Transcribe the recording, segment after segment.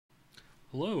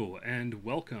Hello, and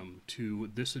welcome to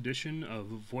this edition of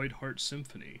Voidheart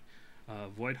Symphony.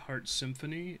 Voidheart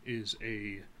Symphony is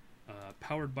a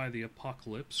powered by the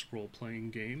apocalypse role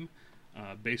playing game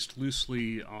based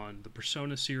loosely on the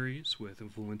Persona series with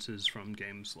influences from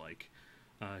games like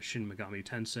Shin Megami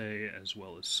Tensei as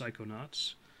well as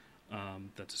Psychonauts.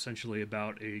 That's essentially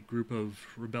about a group of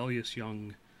rebellious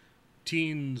young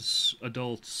teens,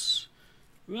 adults,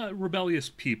 rebellious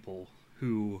people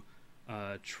who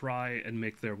try and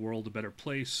make their world a better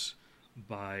place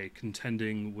by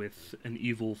contending with an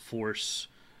evil force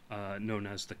known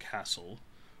as the Castle,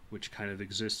 which kind of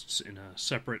exists in a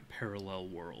separate parallel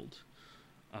world.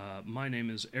 My name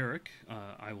is Eric.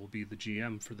 I will be the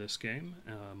GM for this game.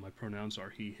 My pronouns are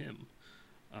he, him.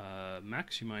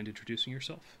 Max, you mind introducing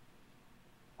yourself?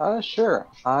 Sure.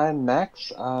 I'm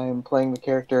Max. I'm playing the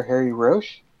character Harry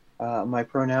Roche. My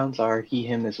pronouns are he,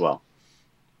 him as well.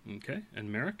 Okay,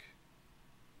 and Merrick?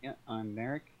 Yeah, I'm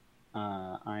Merrick.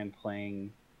 I'm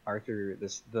playing Arthur,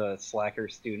 the slacker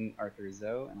student Arthur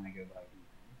Zoe, and I go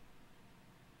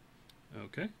by.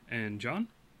 Okay, and John?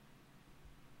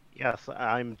 Yes,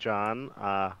 I'm John.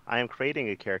 I am creating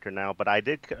a character now, but I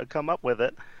did come up with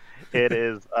it. It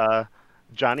is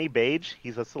Johnny Beige.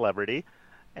 He's a celebrity,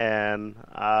 and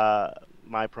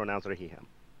my pronouns are he, him.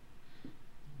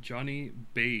 Johnny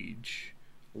Beige.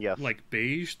 Yes, Like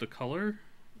beige, the color?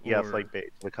 yes, Or... like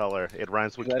beige, the color. It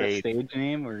rhymes Is with that a cage. stage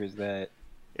name, or is that...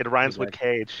 It rhymes is with that...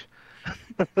 cage.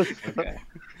 Okay,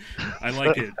 I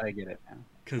like it I get it now.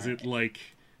 because it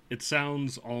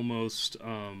sounds almost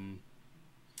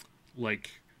like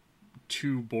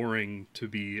too boring to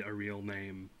be a real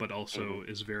name, but also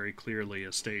is very clearly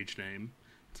a stage name.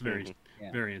 It's very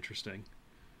Yeah. very interesting.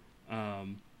 All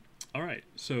right,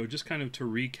 so just kind of to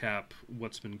recap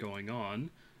what's been going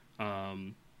on.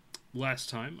 Last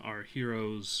time, our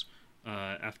heroes,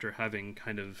 after having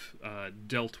kind of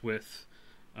dealt with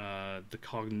the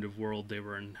cognitive world they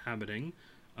were inhabiting,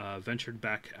 ventured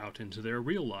back out into their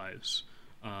real lives,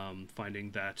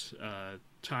 finding that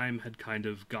time had kind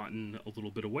of gotten a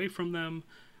little bit away from them.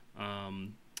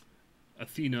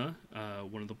 Athena,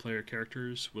 one of the player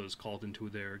characters, was called into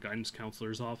their guidance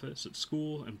counselor's office at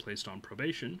school and placed on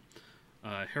probation.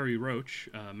 Harry Roach,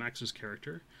 Max's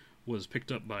character, was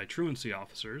picked up by truancy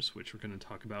officers, which we're going to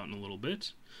talk about in a little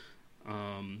bit.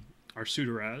 Our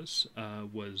Sudaraz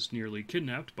was nearly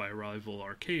kidnapped by a rival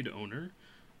arcade owner,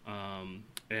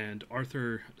 and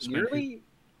Arthur spent Nearly?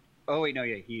 Oh, wait, no,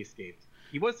 yeah, he escaped.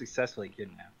 He was successfully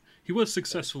kidnapped. He was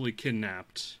successfully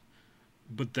kidnapped,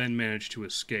 but then managed to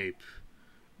escape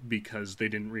because they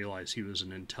didn't realize he was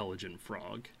an intelligent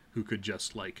frog who could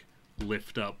just, like,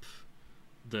 lift up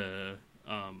the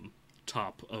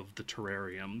top of the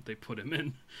terrarium they put him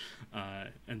in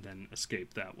and then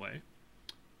escape that way.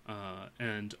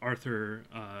 And Arthur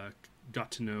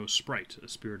got to know Sprite, a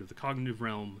spirit of the cognitive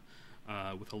realm,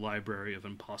 with a library of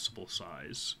impossible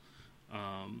size.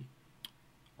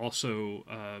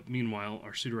 Meanwhile,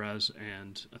 Arsuderaz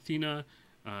and Athena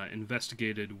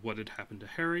investigated what had happened to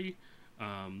Harry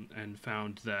and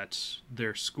found that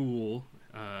their school,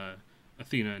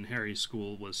 Athena and Harry's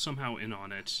school, was somehow in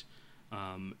on it,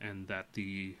 and that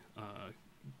the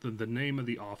name of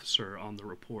the officer on the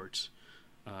report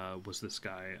was this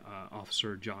guy,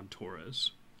 Officer John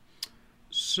Torres.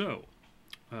 So,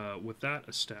 with that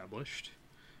established,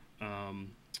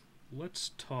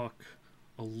 let's talk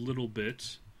a little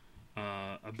bit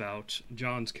about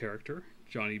John's character,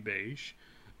 Johnny Beige.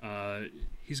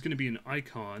 He's going to be an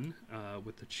icon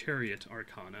with the Chariot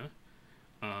Arcana,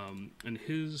 and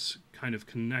his kind of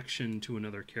connection to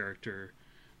another character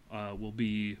will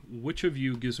be, which of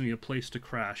you gives me a place to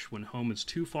crash when home is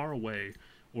too far away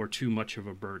or too much of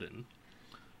a burden?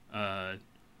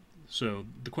 So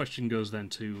the question goes then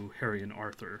to Harry and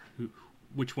Arthur.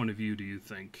 Which one of you do you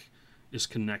think is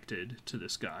connected to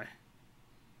this guy?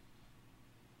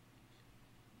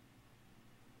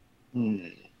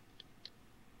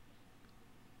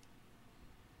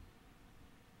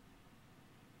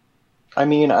 I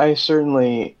mean, I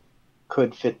certainly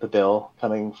could fit the bill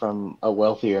coming from a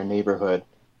wealthier neighborhood,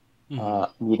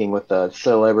 meeting with a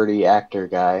celebrity actor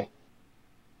guy.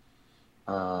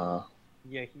 Yeah,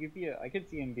 he could be I could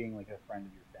see him being like a friend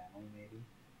of your family,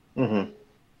 maybe.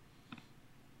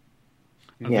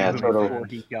 Yeah, totally. Before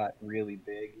he got really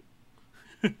big.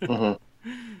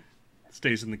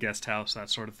 Stays in the guest house, that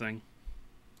sort of thing.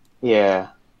 Yeah,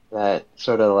 that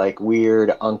sort of like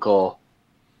weird uncle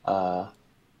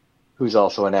who's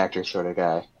also an actor sort of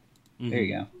guy. There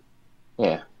you go.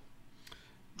 Yeah.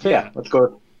 So yeah, let's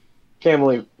go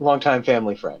with longtime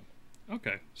family friend.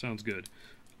 Okay, sounds good.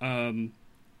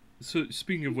 So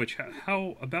speaking of which,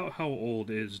 how old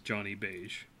is Johnny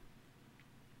Beige?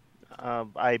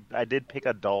 I did pick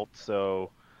adult,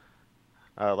 so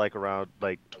like around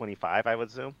like 25, I would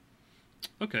assume.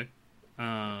 Okay.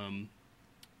 Um,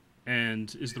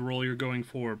 and is the role you're going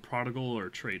for prodigal or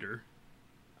traitor?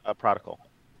 Prodigal.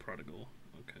 Prodigal.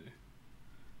 Okay.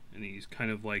 And he's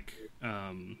kind of like,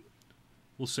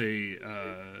 we'll say,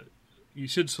 you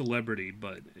said celebrity,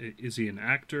 but is he an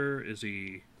actor? Is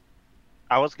he?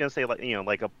 I was gonna say like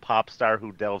like a pop star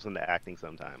who delves into acting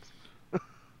sometimes.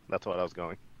 That's what I was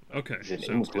going. Okay, He's an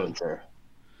sounds good. influencer.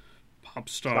 Pop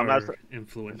So I'm not. star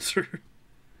influencer.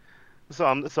 So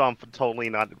I'm totally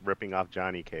not ripping off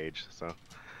Johnny Cage. So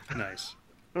Nice.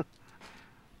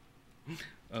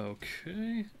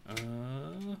 Okay.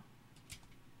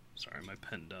 Sorry, my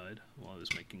pen died while I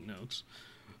was making notes.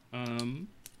 Um,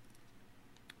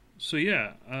 so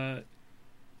yeah,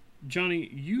 Johnny,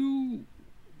 you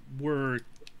were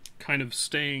kind of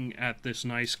staying at this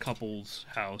nice couple's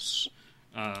house,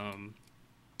 um,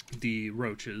 the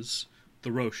Roaches,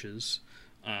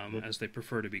 as they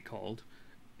prefer to be called,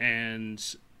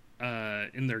 and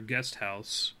in their guest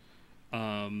house,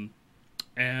 um,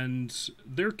 and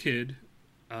their kid,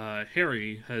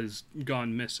 Harry, has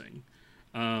gone missing.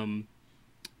 Um,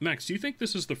 Max, do you think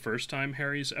this is the first time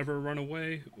Harry's ever run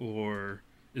away, or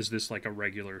is this like a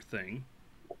regular thing?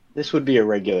 This would be a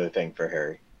regular thing for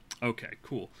Harry. Okay,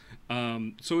 cool.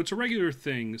 So it's a regular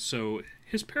thing, so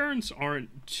his parents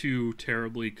aren't too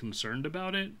terribly concerned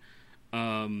about it,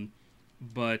 um,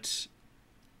 but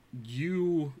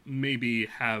you maybe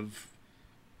have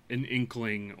an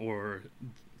inkling or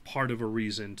part of a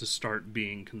reason to start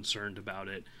being concerned about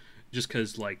it, just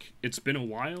because, like, it's been a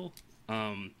while,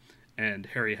 and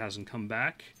Harry hasn't come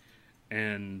back,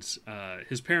 and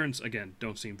his parents, again,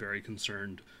 don't seem very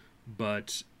concerned,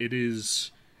 but it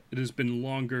has been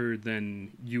longer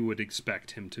than you would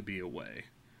expect him to be away.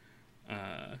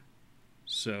 Uh,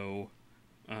 so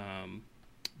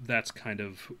that's kind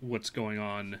of what's going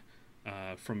on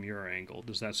from your angle.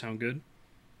 Does that sound good?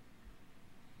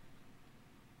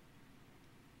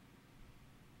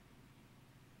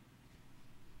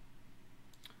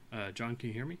 John, can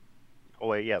you hear me? oh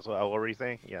wait, yeah. So what were you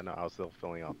saying? Yeah, no, I was still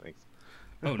filling out things.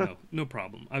 Oh, no, no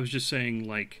problem. I was just saying,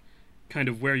 like, kind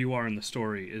of where you are in the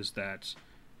story is that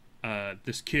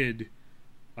this kid,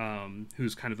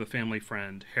 who's kind of a family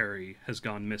friend, Harry, has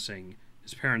gone missing.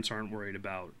 His parents aren't worried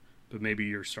about, but maybe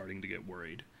you're starting to get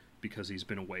worried because he's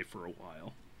been away for a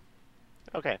while.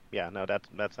 Okay, yeah, no, that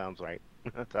sounds right.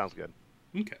 That sounds good.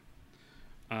 Okay.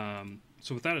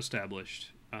 So with that established,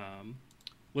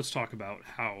 let's talk about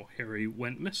how Harry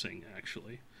went missing,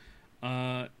 actually.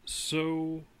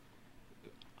 So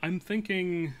I'm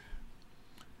thinking.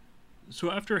 So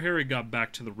after Harry got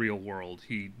back to the real world,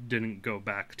 he didn't go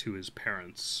back to his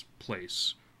parents'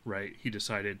 place, right? He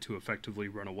decided to effectively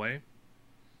run away.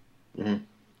 Hmm.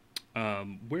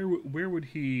 Where would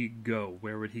he go?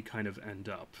 Where would he kind of end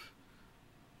up?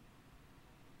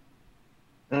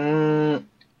 Mm,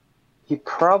 he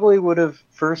probably would have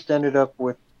first ended up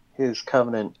with his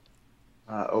covenant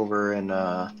over in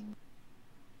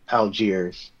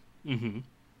Algiers, Mm-hmm.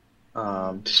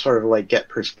 to sort of like get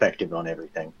perspective on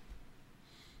everything.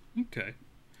 Okay.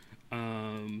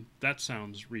 That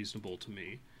sounds reasonable to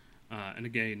me. And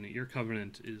again, your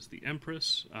covenant is the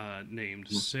Empress, named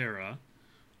Sarah,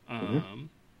 Mm-hmm.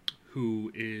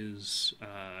 who is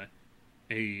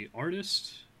a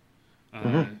artist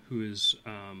Mm-hmm. who is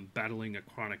battling a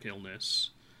chronic illness,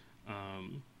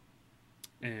 um,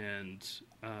 and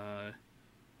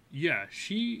yeah,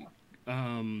 she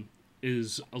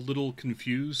is a little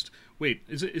confused. Wait,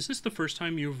 is this the first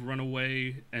time you've run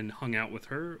away and hung out with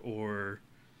her, or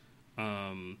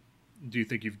um, do you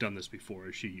think you've done this before?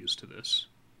 Is she used to this?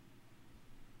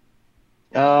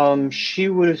 She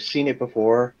would have seen it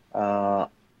before.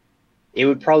 It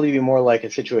would probably be more like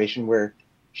a situation where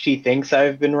she thinks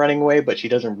I've been running away, but she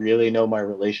doesn't really know my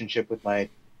relationship with my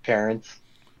parents.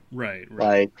 Right,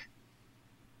 right. Like,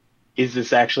 is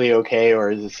this actually okay,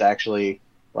 or is this actually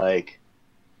like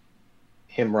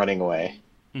him running away?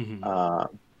 Mm-hmm. Uh,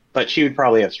 but she would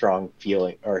probably have strong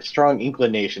feeling or strong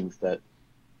inclinations that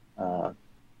uh,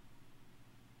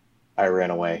 I ran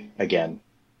away again.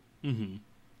 Mm-hmm.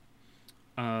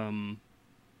 Um,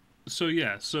 so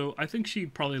yeah, so I think she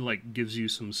probably like gives you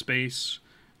some space,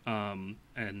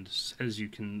 and says you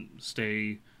can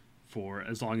stay for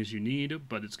as long as you need,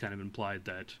 but it's kind of implied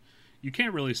that you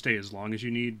can't really stay as long as you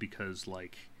need because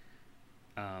like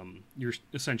you're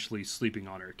essentially sleeping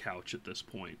on her couch at this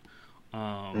point. Um,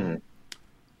 Mm.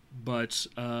 but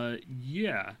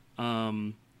yeah,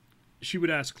 she would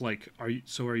ask like, are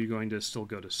you going to still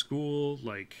go to school?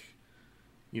 Like,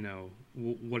 you know,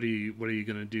 what are you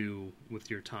gonna do with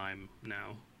your time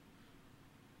now?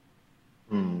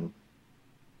 Hmm.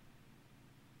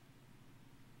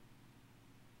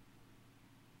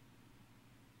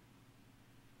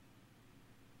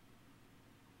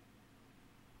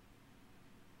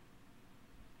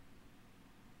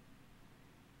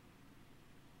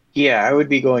 Yeah, I would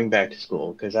be going back to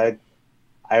school because I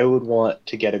would want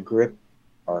to get a grip,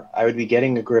 or I would be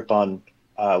getting a grip on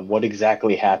what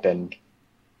exactly happened,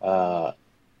 uh,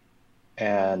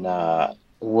 and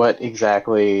what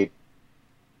exactly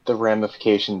the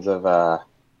ramifications of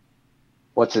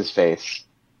what's his face.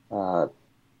 Uh,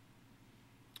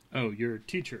 Oh, your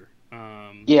teacher.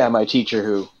 yeah, my teacher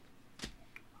who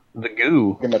The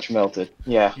goo. pretty much melted.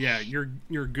 Yeah. Yeah, your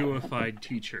gooified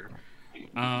teacher.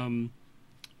 Um,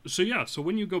 so yeah, so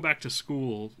when you go back to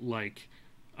school, like,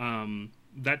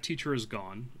 that teacher is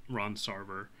gone, Ron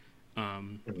Sarver.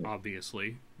 Mhm,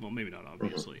 Obviously, well, maybe not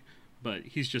mhm. obviously, but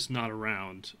he's just not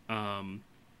around.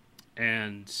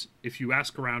 And if you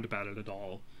ask around about it at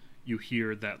all, you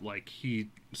hear that like he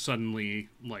suddenly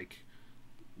like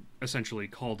essentially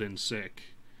called in sick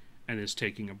and is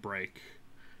taking a break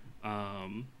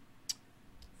um,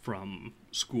 from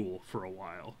school for a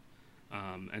while,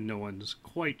 and no one's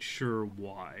quite sure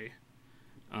why.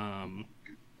 Um,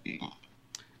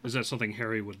 is that something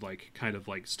Harry would like kind of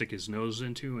like stick his nose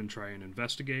into and try and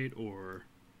investigate, or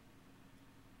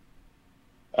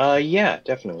Yeah,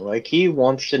 definitely. Like he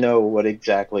wants to know what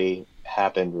exactly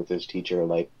happened with his teacher,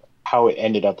 like how it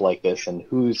ended up like this, and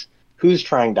who's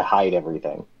trying to hide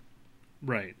everything.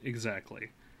 right? Exactly.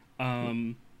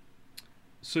 Um,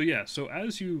 so yeah, so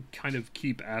as you kind of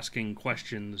keep asking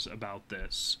questions about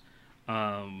this,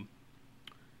 um,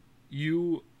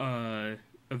 you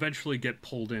eventually get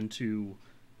pulled into,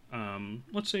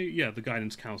 let's say, yeah, the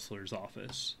guidance counselor's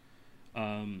office,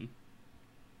 um,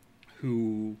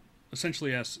 who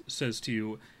essentially says to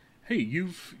you, "Hey,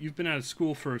 you've been out of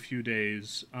school for a few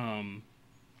days.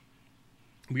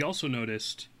 We also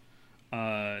noticed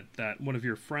that one of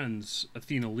your friends,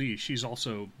 Athena Lee, she's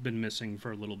also been missing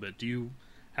for a little bit. Do you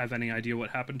have any idea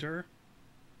what happened to her?"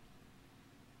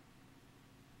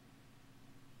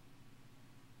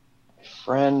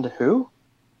 Friend who?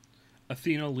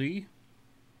 Athena Lee,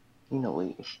 Tina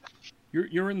Leaf.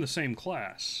 you're in the same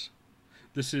class.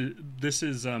 This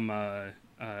is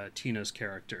Tina's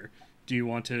character. Do you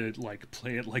want to like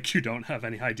play it like you don't have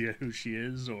any idea who she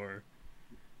is, or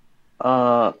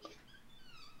Uh,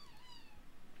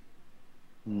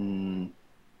 hmm.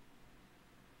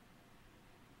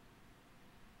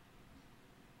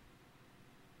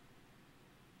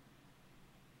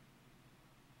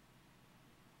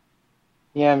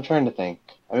 Yeah, I'm trying to think.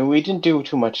 I mean, we didn't do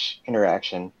too much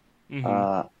interaction. mm-hmm.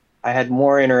 Uh, I had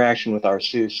more interaction with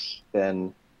Arsus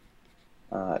than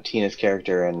Tina's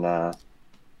character and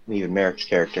even Merrick's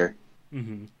character.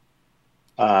 Mm-hmm.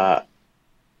 Uh,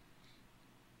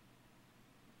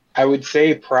 I would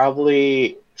say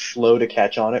probably slow to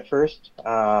catch on at first.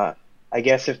 I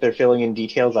guess if they're filling in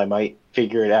details, I might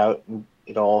figure it out and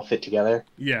it'll all fit together.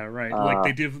 Yeah, right. Like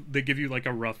Uh, they give you like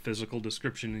a rough physical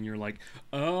description, and you're like,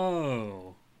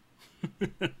 oh,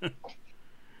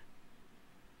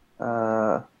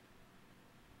 uh,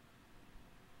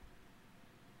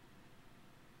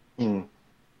 hmm.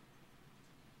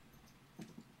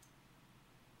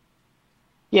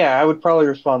 Yeah, I would probably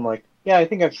respond like, yeah, I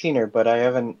think I've seen her, but I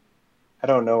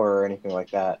don't know her or anything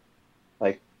like that.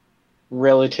 Like,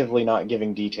 relatively not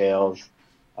giving details,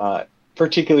 uh,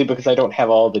 particularly because I don't have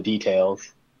all the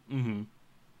details. mm-hmm.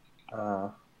 Uh,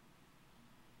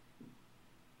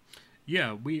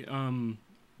 Yeah.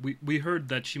 We heard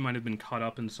that she might have been caught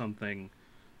up in something.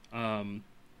 Um,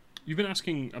 you've been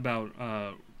asking about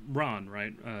Ron,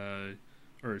 right?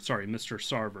 Or sorry, Mr.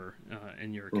 Sarver,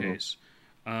 in your mhm, case.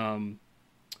 Um,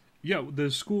 yeah,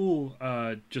 the school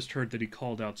just heard that he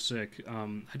called out sick.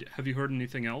 Have you heard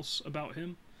anything else about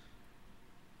him?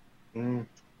 mm,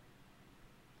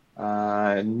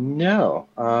 no.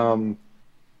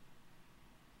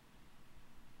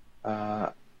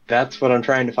 Uh, that's what I'm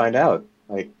trying to find out.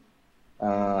 Like,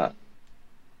 uh,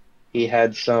 he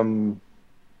had some.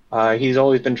 He's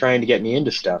always been trying to get me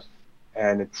into stuff,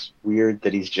 and it's weird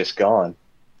that he's just gone.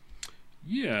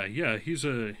 Yeah, yeah, he's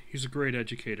a great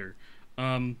educator.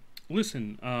 Um,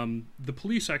 listen, the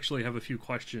police actually have a few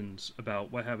questions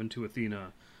about what happened to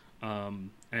Athena,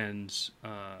 and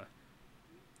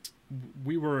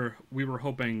we were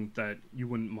hoping that you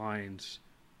wouldn't mind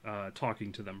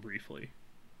talking to them briefly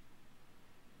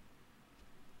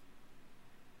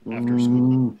after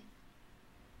school. Mm.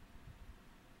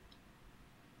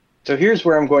 So here's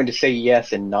where I'm going to say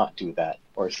yes and not do that,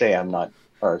 or say I'm not.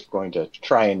 or going to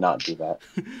try and not do that.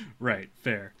 Right,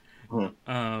 fair.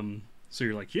 Hmm. So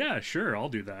you're like, yeah, sure, I'll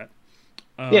do that.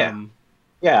 Yeah, Um,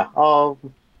 yeah.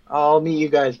 I'll meet you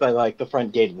guys by like the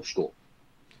front gate of the school.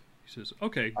 he says,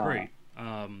 okay, Uh, great.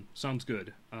 Sounds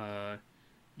good.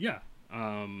 Yeah.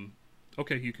 Um,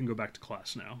 okay, you can go back to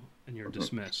class now, and you're mhm.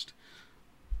 dismissed.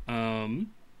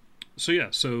 Um, so yeah,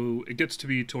 so it gets to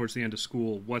be towards the end of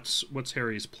school. What's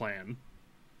Harry's plan?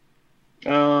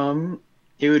 Um,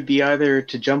 it would be either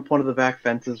to jump one of the back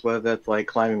fences, whether that's like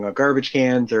climbing on garbage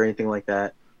cans or anything like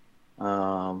that.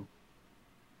 Um,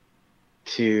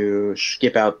 to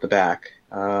skip out the back.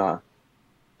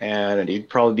 And it'd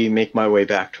probably be make my way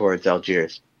back towards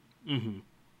Algiers. Mm-hmm.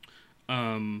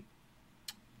 Um,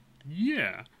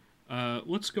 yeah.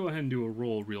 Let's go ahead and do a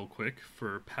roll real quick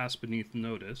for pass beneath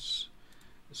notice.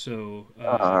 So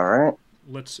All right.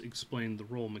 let's explain the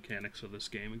roll mechanics of this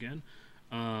game again.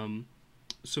 Um,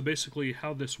 so basically,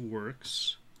 how this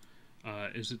works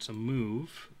is it's a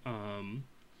move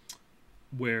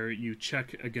where you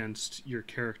check against your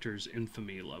character's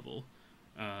infamy level.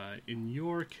 In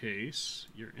your case,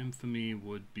 your infamy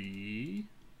would be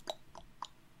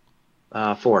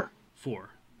 4. 4.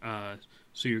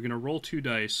 So you're going to roll 2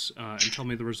 dice and tell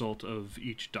me the result of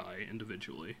each die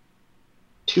individually.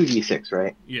 2d6,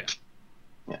 right? Yeah.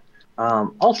 Yeah.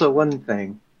 Also, one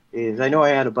thing is I know I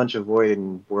had a bunch of void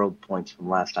and world points from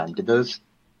last time. Did those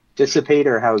dissipate,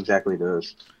 or how exactly do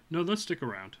those? No, let's stick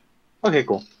around. Okay,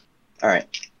 cool. All right,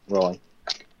 rolling.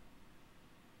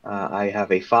 I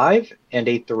have a 5 and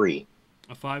a 3.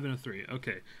 A 5 and a 3.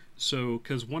 Okay. So,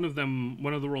 because one of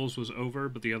the rolls was over,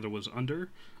 but the other was under,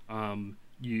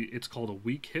 it's called a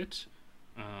weak hit.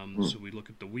 So we look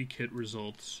at the weak hit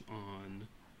results on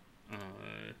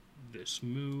this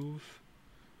move.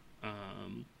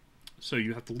 So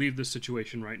you have to leave this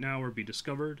situation right now or be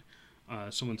discovered.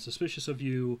 Someone's suspicious of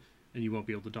you, and you won't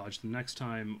be able to dodge them next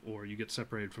time, or you get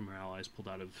separated from your allies, pulled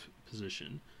out of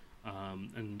position.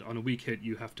 And on a weak hit,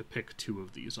 you have to pick 2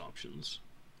 of these options.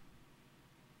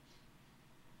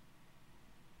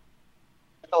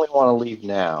 I definitely want to leave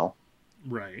now.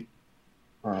 Right.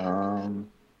 Sorry,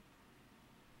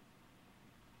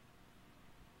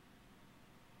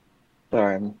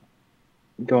 I'm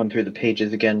going through the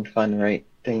pages again, to find the right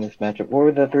thing this matchup. What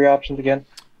were the 3 options again?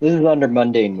 This is under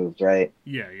mundane moves, right?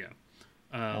 Yeah.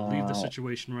 Leave the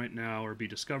situation right now or be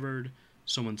discovered.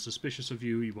 Someone's suspicious of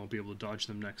you. You won't be able to dodge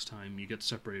them next time. You get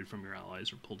separated from your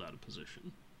allies or pulled out of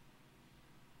position.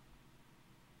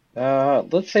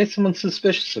 Let's say someone's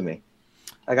suspicious of me.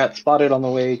 I got spotted on the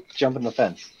way jumping the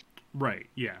fence. Right,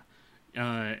 yeah.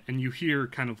 And you hear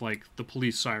kind of like the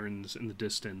police sirens in the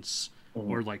distance,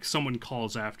 or like someone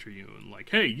calls after you and like,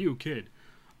 hey, you kid,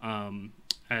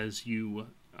 as you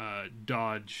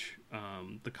dodge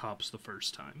the cops the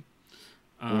first time.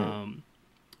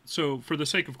 So for the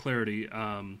sake of clarity,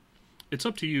 it's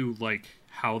up to you like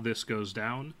how this goes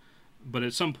down, but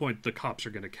at some point the cops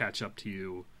are going to catch up to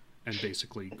you and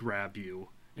basically grab you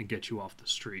and get you off the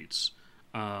streets.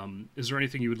 Is there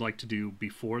anything you would like to do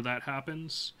before that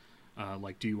happens?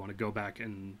 Like, do you want to go back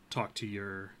and talk to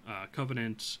your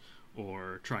covenant,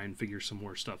 or try and figure some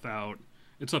more stuff out?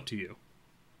 It's up to you.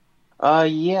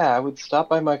 Yeah, I would stop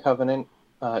by my covenant,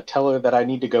 tell her that I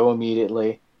need to go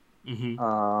immediately.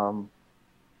 Mm-hmm.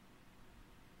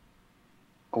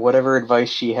 Whatever advice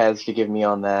she has to give me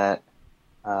on that.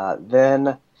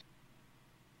 Then,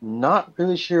 not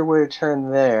really sure where to turn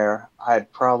there.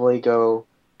 I'd probably go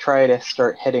try to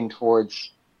start heading towards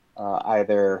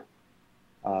either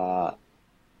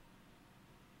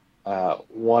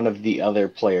one of the other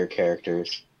player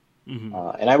characters. Mm-hmm.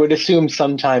 And I would assume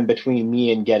sometime between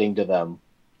me and getting to them,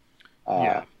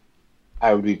 Yeah.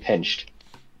 I would be pinched.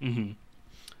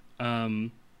 Mm-hmm.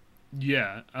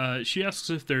 Yeah. She asks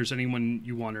if there's anyone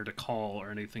you want her to call or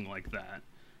anything like that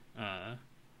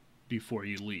before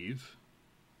you leave.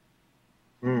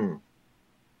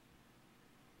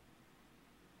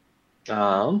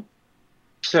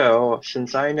 So,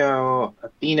 since I know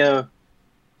Athena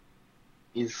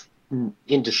is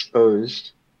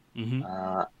indisposed, Mm-hmm.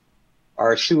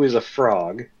 Arsu is a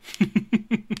frog.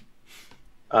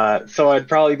 So I'd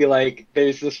probably be like,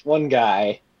 there's this one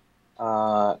guy,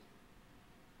 and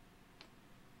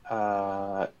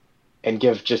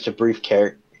give just a brief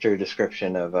character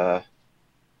description of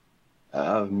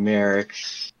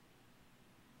Merrick's.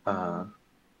 I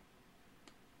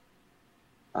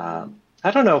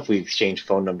don't know if we exchanged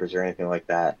phone numbers or anything like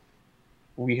that.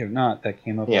 We have not. That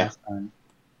came up last time.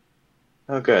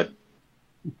 Oh, good.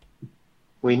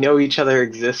 We know each other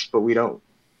exists, but we don't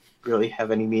really have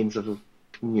any means of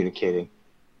communicating.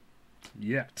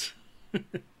 Yet.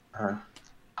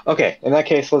 Okay, in that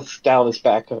case, let's dial this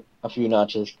back a few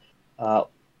notches. Uh,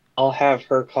 I'll have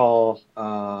her call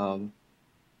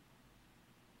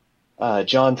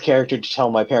John's character to tell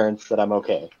my parents that I'm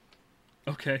okay.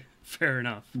 Okay, fair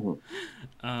enough. Mhm.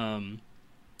 Um,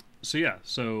 so yeah,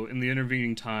 so in the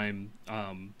intervening time,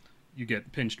 you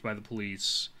get pinched by the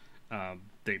police.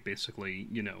 They basically,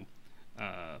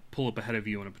 pull up ahead of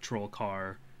you in a patrol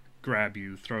car, grab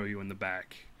you, throw you in the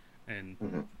back, and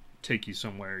Mhm. take you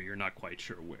somewhere you're not quite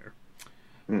sure where.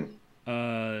 Mhm.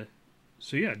 Uh,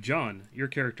 so yeah, John, your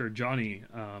character Johnny,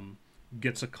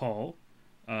 gets a call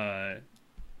uh,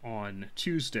 on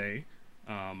Tuesday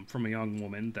from a young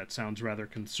woman that sounds rather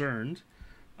concerned,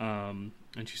 and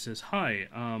she says, "Hi,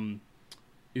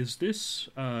 is this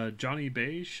Johnny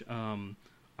Beige? I'm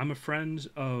a friend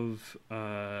of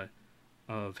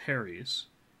Harry's."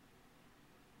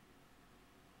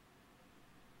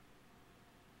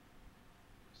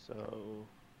 So,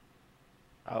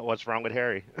 what's wrong with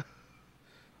Harry?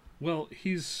 Well,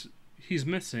 he's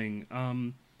missing.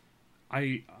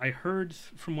 I heard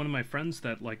from one of my friends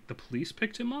that like the police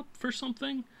picked him up for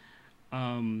something.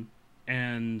 Um,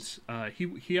 and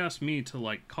he asked me to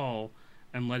like call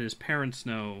and let his parents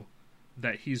know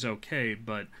that he's okay,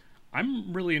 but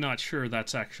I'm really not sure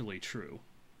that's actually true.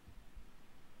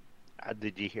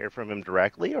 Did you hear from him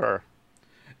directly, or?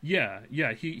 Yeah,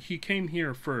 he came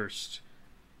here first,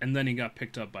 and then he got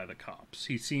picked up by the cops.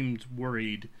 He seemed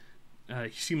worried.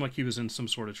 He seemed like he was in some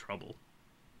sort of trouble.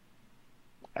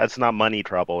 That's not money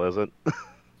trouble, is it?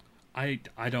 I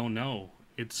don't know.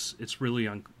 It's really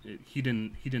he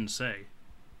didn't say.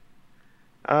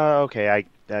 Okay.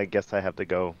 I guess I have to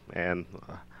go and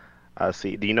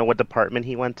see. Do you know what department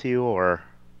he went to, or?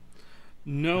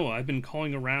 No, I've been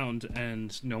calling around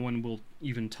and no one will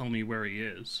even tell me where he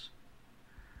is.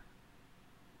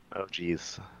 Oh,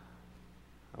 geez.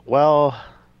 Well,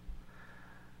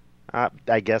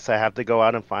 I guess I have to go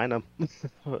out and find him.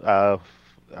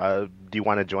 Uh, do you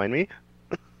want to join me?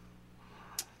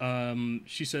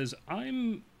 She says,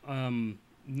 I'm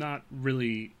not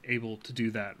really able to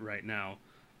do that right now.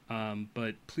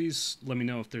 But please let me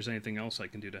know if there's anything else I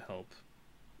can do to help.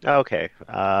 Okay.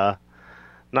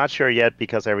 Not sure yet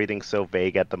because everything's so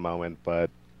vague at the moment, but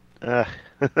uh,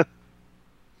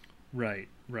 Right,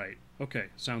 right. Okay,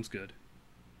 sounds good.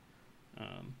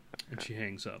 And she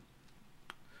hangs up.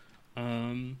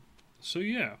 Um, so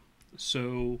yeah,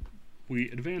 so we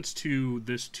advance to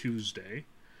this Tuesday,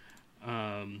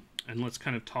 and let's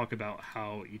kind of talk about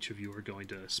how each of you are going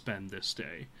to spend this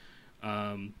day.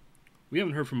 Um, we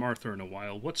haven't heard from Arthur in a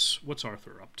while. What's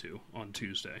Arthur up to on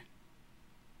Tuesday?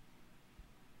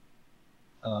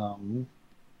 Um,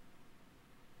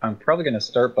 I'm probably going to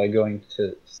start by going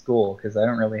to school because I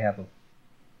don't really have a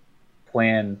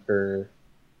plan for.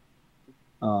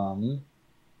 Um,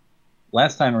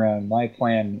 Last time around, my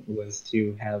plan was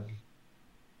to have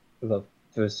the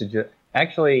was to just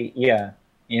actually, yeah.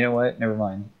 You know what? Never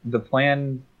mind. The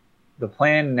plan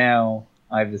now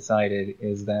I've decided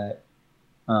is that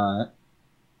uh,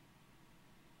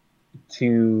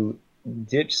 to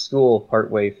ditch school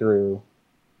partway through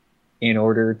in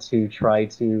order to try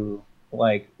to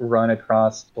like run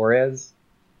across Torres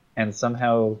and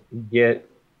somehow get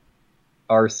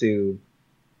Arsu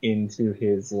into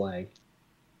his like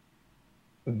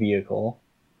vehicle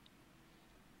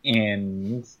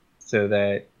and so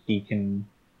that he can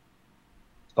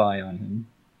spy on him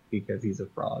because he's a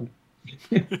frog.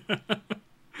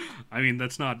 I mean,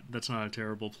 that's not a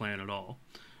terrible plan at all.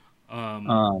 Um,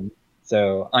 Um,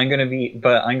 so I'm gonna be,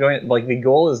 but I'm going like the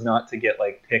goal is not to get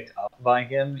like picked up by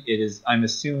him. It is I'm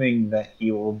assuming that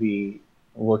he will be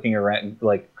looking around,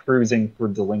 like cruising for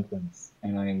delinquents,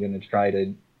 and I'm gonna try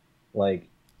to like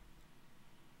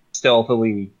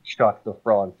stealthily chuck the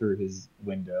frog through his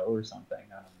window or something.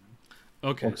 I don't know.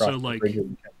 We'll okay, so cross the bridge like, when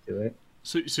we come to it.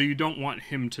 so you don't want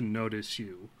him to notice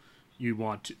you.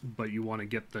 But you want to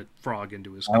get the frog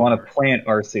into his I want car. to plant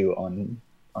Arsu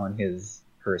on his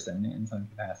person in some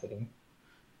capacity.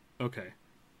 Okay,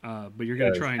 but you're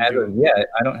gonna Because try and as of do. yet,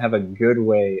 I don't have a good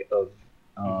way of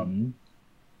Mhm.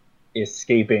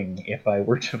 escaping if I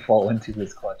were to fall into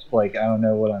his clutch. Like, I don't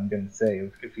know what I'm going to say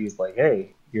if he's like,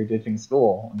 hey, you're ditching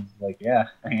school. I'm like, yeah,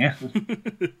 I am.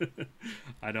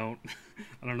 I don't,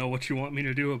 I don't know what you want me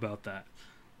to do about that.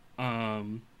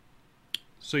 Um,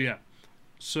 so yeah,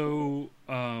 so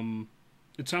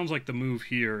it sounds like the move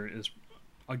here is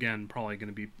again probably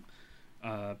going to be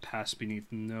passed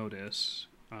beneath notice.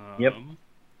 Yep.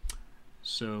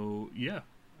 So yeah,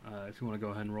 if you want to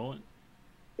go ahead and roll it.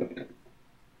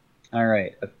 All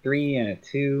right, a 3 and a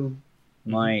 2.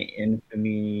 Mm-hmm. My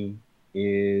infamy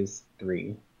is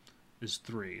 3. is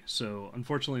 3. So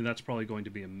unfortunately, that's probably going to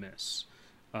be a miss.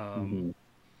 Mm-hmm.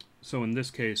 So in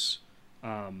this case,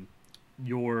 um,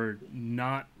 you're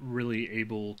not really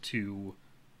able to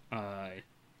uh,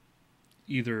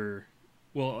 either.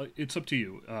 Well, it's up to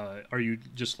you. Are you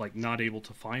just like not able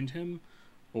to find him,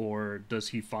 or does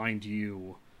he find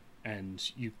you,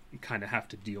 and you kind of have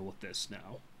to deal with this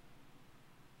now?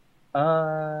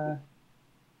 Uh,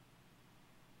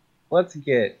 let's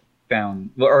get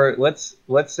found, or let's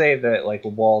say that like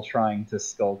while trying to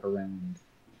skulk around,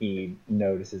 he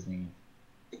notices me.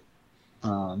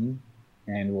 Um,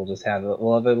 and we'll have a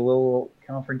little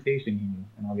confrontation here,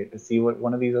 and I'll get to see what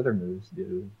one of these other moves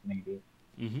do, maybe.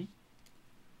 Mm-hmm.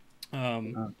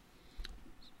 Um, Uh,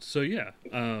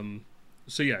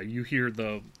 so yeah, you hear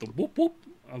the whoop whoop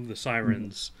of the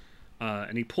sirens,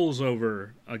 and he pulls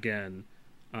over again,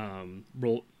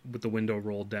 roll with the window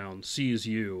rolled down, sees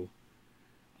you,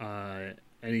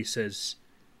 and he says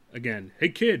again, "Hey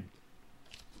kid,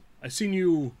 I seen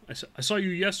you. I saw you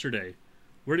yesterday.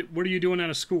 What are you doing out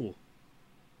of school?"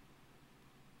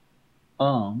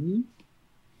 um,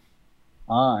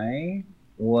 I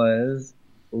was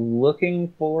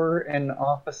looking for an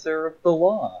officer of the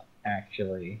law,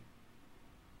 actually.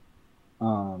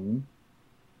 Um,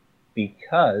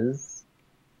 because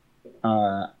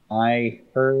I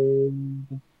heard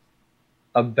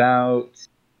about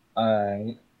uh,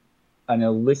 an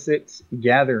illicit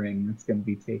gathering that's going to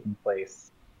be taking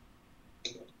place.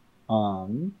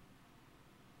 Um,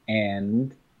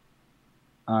 and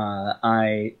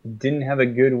I didn't have a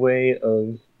good way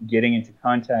of getting into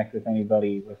contact with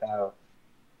anybody without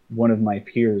one of my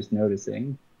peers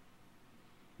noticing.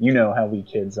 You know how we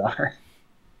kids are.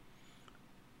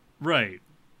 Right,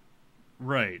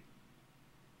 right.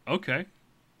 Okay.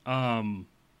 Um,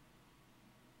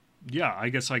 yeah, I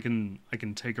guess I can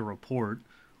take a report.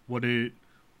 What it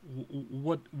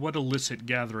what illicit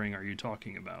gathering are you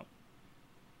talking about?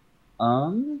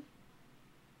 Um,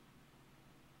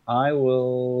 I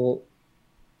will.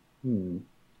 Hmm.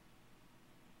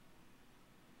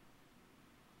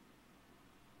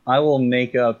 I will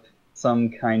make up some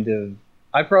kind of.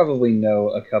 I probably know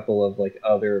a couple of like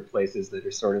other places that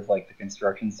are sort of like the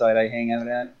construction site I hang out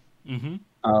at. Mm-hmm.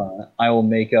 I will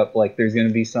make up like there's going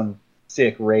to be some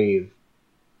sick rave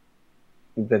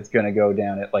that's going to go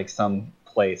down at like some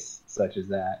place such as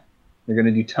that. They're going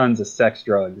to do tons of sex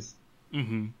drugs.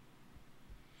 Mm-hmm.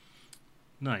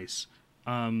 Nice.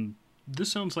 Um,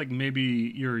 this sounds like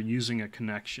maybe you're using a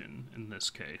connection in this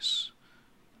case.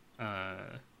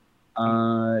 Uh,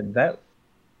 That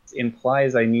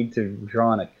implies I need to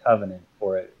draw on a covenant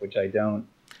for it, which I don't.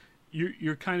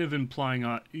 you're kind of implying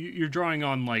on you're drawing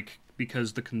on like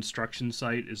because the construction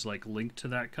site is like linked to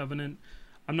that covenant.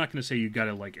 I'm not going to say you got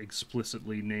to like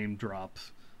explicitly name drop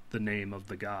the name of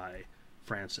the guy,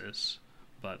 Francis,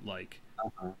 but like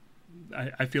Uh-huh.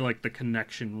 I feel like the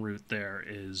connection route there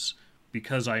is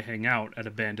because I hang out at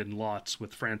abandoned lots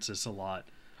with Francis a lot.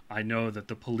 I know that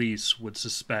the police would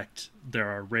suspect there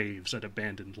are raves at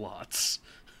abandoned lots.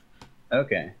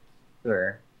 Okay,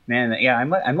 sure. Man, yeah,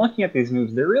 I'm looking at these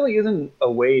moves. There really isn't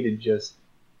a way to just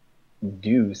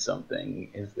do something,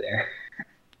 is there?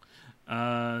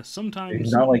 There's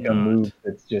Sometimes not like a not. move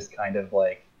that's just kind of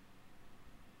like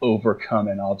overcome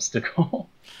an obstacle.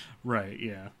 Right,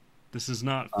 yeah. This is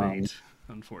not Um, fate,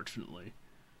 unfortunately.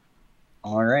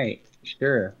 all right,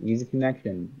 sure. Use a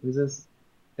connection. Who's this?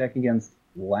 Check against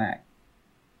Lack.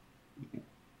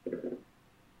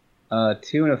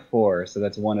 2 and a 4, so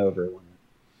that's one over one.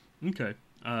 Okay.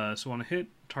 So on a hit,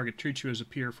 target treats you as a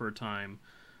peer for a time.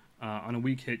 On a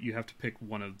weak hit, you have to pick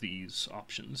one of these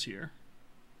options here.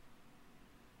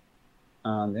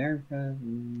 There.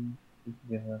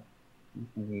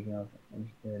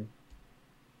 Understood.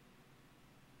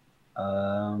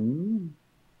 Um.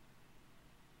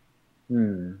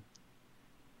 Hmm.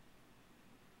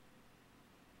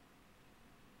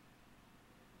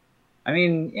 I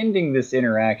mean, ending this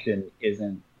interaction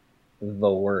isn't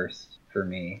the worst for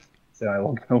me, so I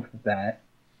will go with that.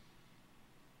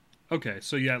 Okay,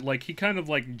 so yeah, like he kind of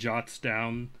like jots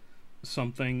down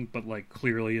something, but like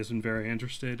clearly isn't very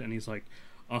interested, and he's like,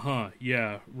 "Uh huh,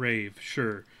 yeah, rave,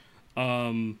 sure.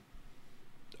 Um,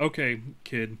 okay,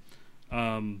 kid.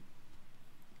 Um,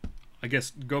 I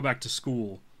guess go back to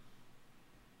school."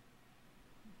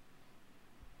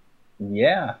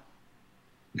 Yeah.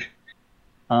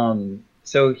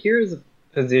 So here's a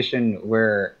position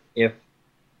where, if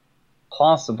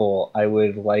possible, I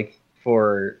would like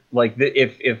for like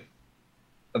if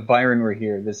Byron were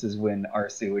here, this is when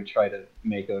Arsu would try to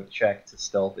make a check to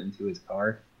stealth into his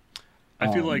car. I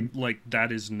feel like Um,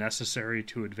 that is necessary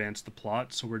to advance the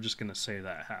plot, so we're just gonna say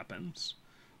that happens.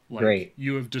 Like, Great.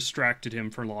 you have distracted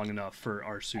him for long enough for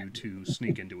Arsu to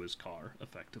sneak into his car,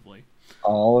 effectively.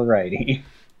 Alrighty.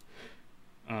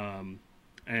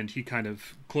 And he kind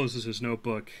of closes his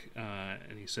notebook,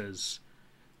 and he says,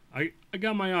 I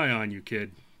got my eye on you,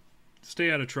 kid.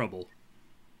 Stay out of trouble.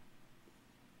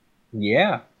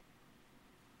 Yeah.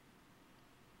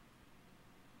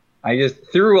 I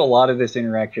just, through a lot of this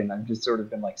interaction, I've just sort of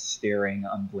been like staring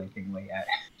unblinkingly at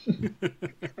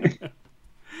it.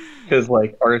 Because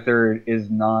like Arthur is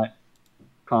not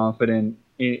confident.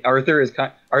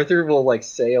 Arthur will like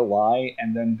say a lie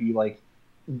and then be like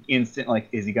instant like,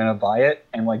 is he gonna buy it?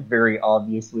 And like very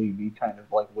obviously be kind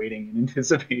of like waiting in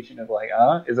anticipation of like,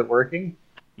 is it working?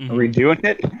 Are we doing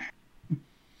it?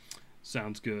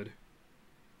 Sounds good.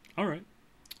 All right.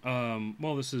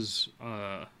 Well, this is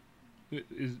yeah,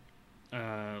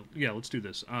 let's do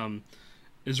this.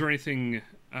 Is there anything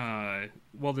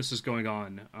while this is going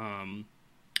on,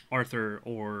 Arthur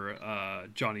or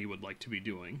Johnny would like to be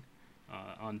doing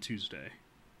on Tuesday?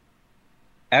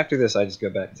 After this, I just go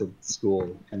back to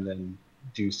school and then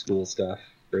do school stuff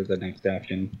for the next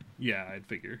action. Yeah, I'd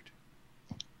figured.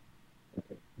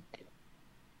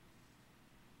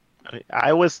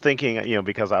 I was thinking,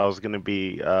 because I was going to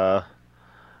be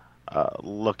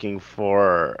looking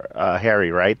for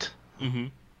Harry, right? Mm-hmm.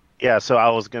 Yeah, so I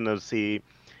was going to see,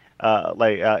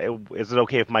 is it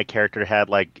okay if my character had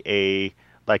like a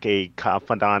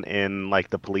confidant in like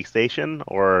the police station,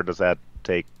 or does that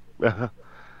take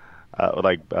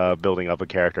building up a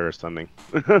character or something?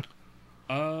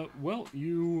 Well,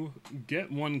 you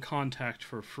get one contact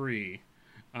for free,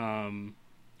 and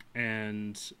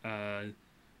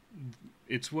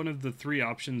it's one of the three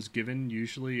options given.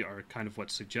 Usually, are kind of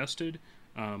what's suggested,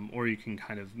 or you can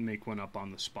kind of make one up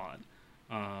on the spot.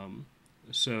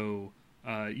 So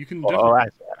you can. Oh,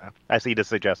 I see the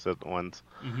suggested ones.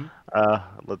 Mm-hmm.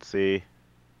 Let's see.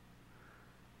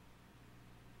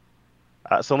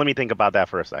 So let me think about that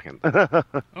for a second.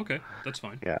 Okay, that's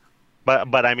fine. Yeah.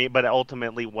 But I mean, but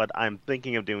ultimately, what I'm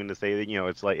thinking of doing to say that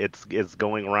it's like it's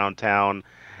going around town,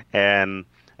 and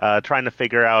trying to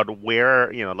figure out where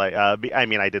I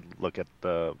mean, I did look at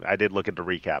the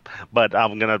recap, but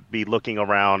I'm gonna be looking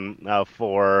around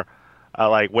for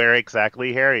like where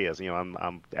exactly Harry is.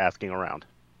 I'm asking around.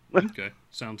 Okay,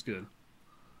 sounds good.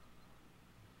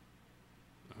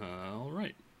 All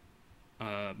right,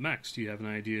 Max, do you have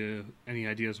any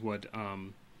ideas what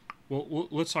Well,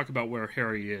 let's talk about where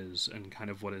Harry is and kind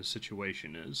of what his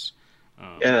situation is.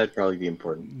 Yeah, that'd probably be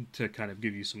important. To kind of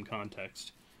give you some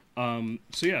context.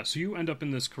 So you end up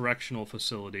in this correctional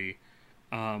facility,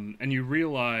 and you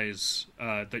realize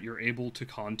that you're able to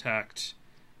contact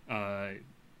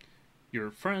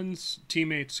your friends,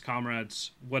 teammates,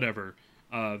 comrades, whatever,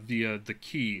 via the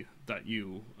key that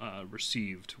you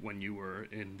received when you were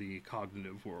in the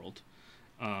cognitive world.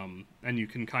 And you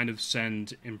can kind of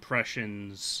send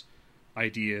impressions,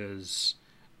 ideas,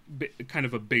 kind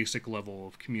of a basic level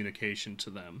of communication to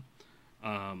them.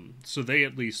 So they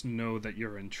at least know that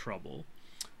you're in trouble.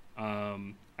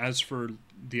 As for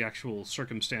the actual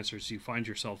circumstances you find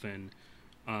yourself in,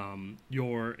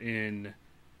 you're in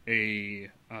a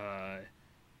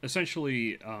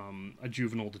essentially a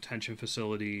juvenile detention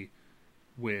facility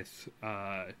with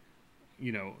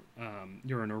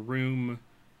you're in a room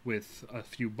with a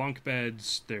few bunk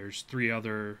beds. There's three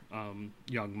other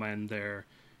young men there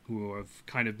who have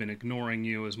kind of been ignoring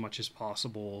you as much as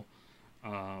possible.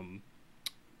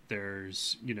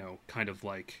 There's, kind of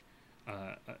like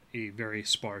a very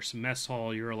sparse mess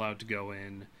hall you're allowed to go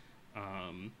in.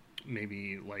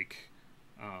 Maybe like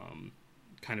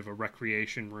kind of a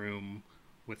recreation room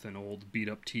with an old beat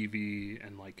up TV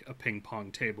and like a ping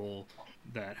pong table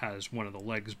that has one of the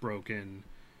legs broken.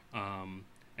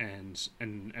 And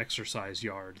an exercise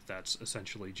yard that's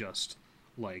essentially just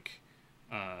like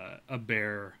a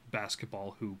bare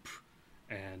basketball hoop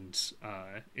and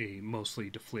a mostly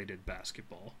deflated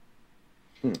basketball.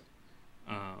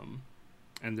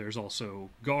 And there's also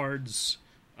guards,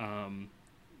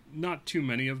 not too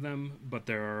many of them, but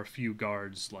there are a few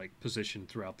guards like positioned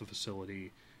throughout the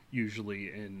facility,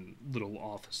 usually in little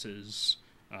offices,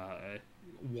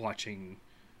 watching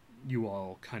you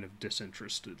all kind of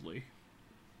disinterestedly.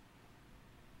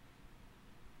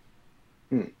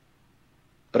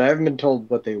 But I haven't been told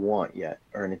what they want yet,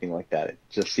 or anything like that. It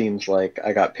just seems like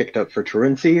I got picked up for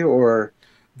truancy, or...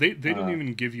 They don't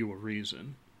even give you a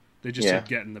reason. They just said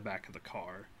get in the back of the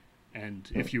car.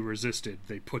 And if you resisted,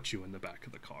 they put you in the back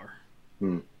of the car.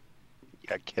 You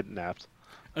got kidnapped.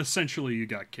 Essentially, you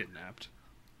got kidnapped.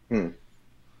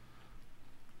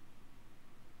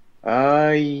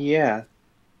 Yeah.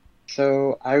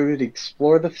 So I would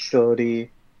explore the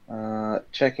facility,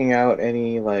 checking out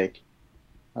any like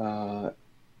uh,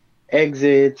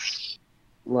 exits,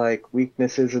 like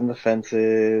weaknesses in the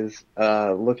fences,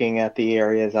 looking at the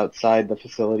areas outside the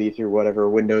facility through whatever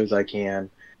windows I can,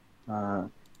 uh,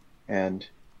 and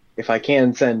if I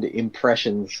can send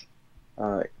impressions,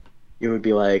 uh, it would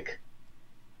be like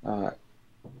uh,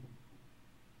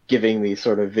 giving these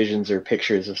sort of visions or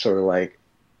pictures of sort of like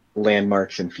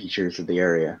landmarks and features of the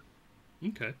area.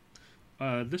 Okay.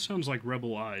 This sounds like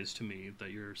Rebel Eyes to me, that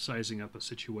you're sizing up a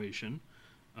situation.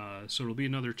 So it'll be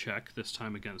another check, this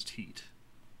time against Heat.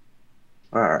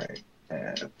 All right,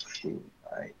 let's see.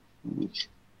 I each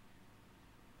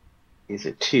is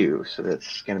a 2, so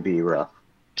that's going to be rough.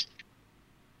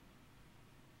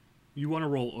 You want to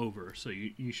roll over, so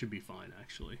you should be fine,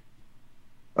 actually.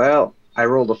 Well, I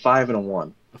rolled a 5 and a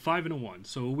 1. A 5 and a 1,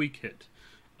 so a weak hit.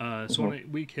 So on a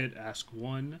weak hit, ask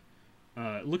 1.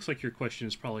 It looks like your question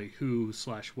is probably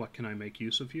who/what can I make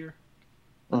use of here?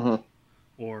 Mm-hmm.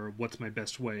 Or what's my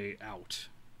best way out?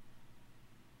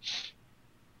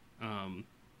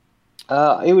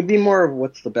 It would be more of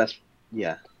what's the best,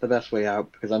 yeah, the best way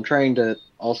out, because I'm trying to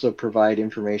also provide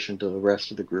information to the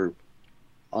rest of the group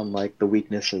on like the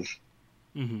weaknesses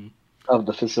of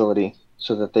the facility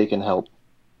so that they can help.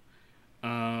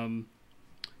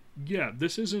 Yeah,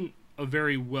 this isn't a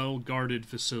very well guarded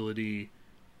facility.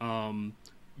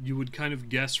 You would kind of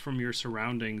guess from your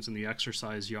surroundings in the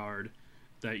exercise yard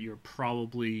that you're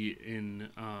probably in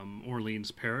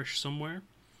Orleans Parish somewhere.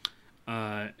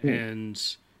 And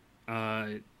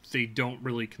they don't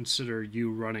really consider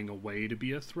you running away to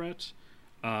be a threat.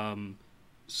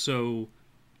 So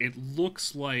it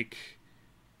looks like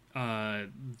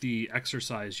the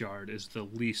exercise yard is the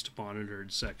least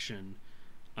monitored section,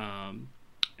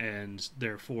 and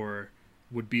therefore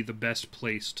would be the best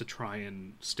place to try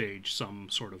and stage some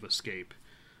sort of escape.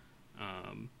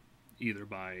 Either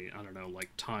by, I don't know, like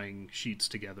tying sheets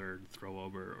together to throw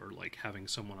over, or like having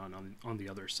someone on the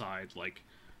other side, like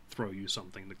throw you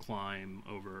something to climb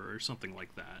over or something like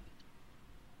that.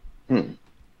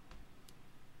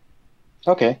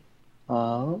 Okay.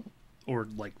 Or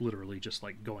like literally just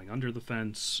like going under the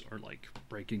fence or like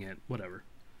breaking it, whatever.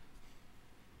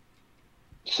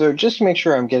 So just to make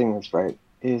sure I'm getting this right,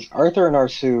 is Arthur and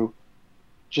Arsu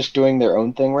just doing their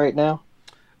own thing right now?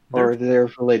 Or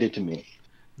they're related to me?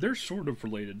 They're sort of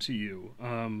related to you.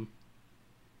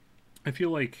 I feel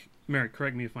like, Merrick,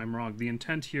 correct me if I'm wrong, the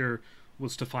intent here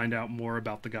was to find out more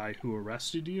about the guy who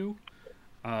arrested you.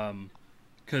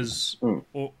 Is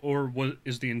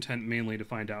the intent mainly to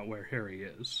find out where Harry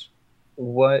is?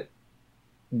 What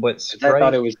I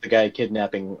thought it was the guy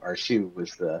kidnapping Arsu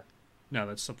was the... No,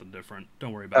 that's something different.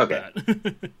 Don't worry about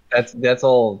that. That's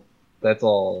all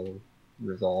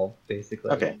resolved,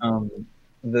 basically. Okay.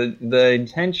 The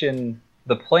intention,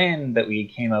 the plan that we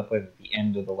came up with at the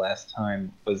end of the last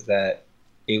time was that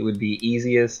it would be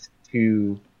easiest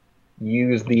to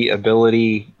use the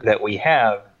ability that we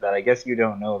have, that I guess you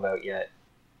don't know about yet,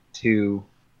 to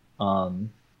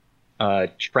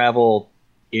travel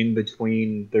in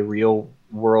between the real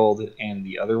world and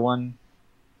the other one,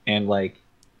 and like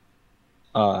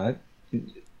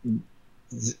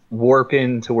warp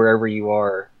into wherever you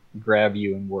are, grab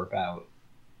you, and warp out.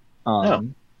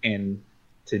 And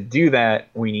to do that,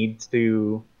 we need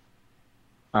to...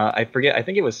 I forget, I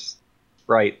think it was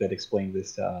Sprite that explained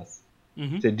this to us.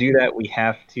 To do that, we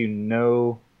have to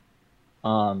know...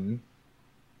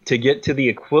 to get to the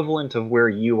equivalent of where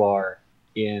you are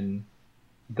in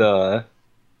the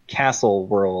castle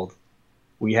world,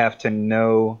 we have to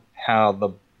know how the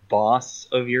boss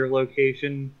of your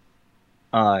location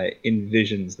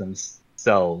envisions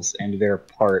themselves and their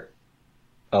part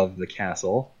of the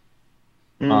castle.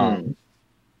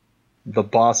 The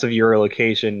boss of your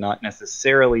location not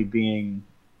necessarily being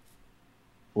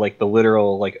like the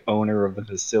literal like owner of the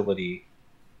facility.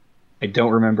 I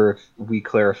don't remember if we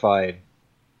clarified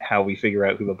how we figure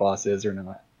out who the boss is or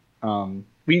not.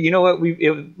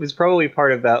 It was probably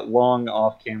part of that long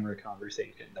off-camera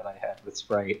conversation that I had with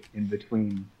Sprite in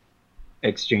between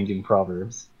exchanging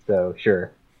proverbs. So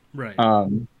sure, right.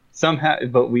 Somehow,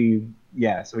 but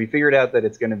so we figured out that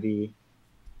it's going to be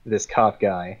this cop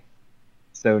guy.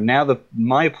 So now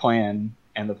my plan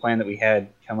and the plan that we had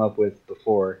come up with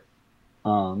before,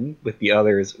 with the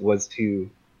others, was to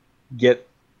get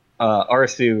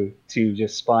Arsu to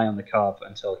just spy on the cop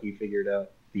until he figured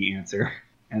out the answer,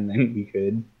 and then we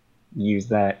could use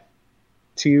that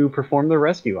to perform the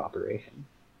rescue operation.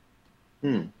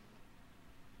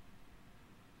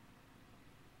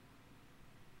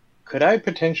 Could I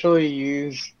potentially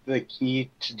use the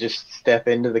key to just step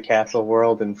into the castle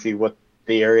world and see what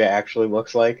the area actually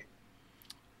looks like?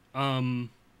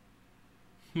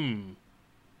 Hmm.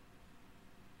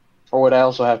 Or would I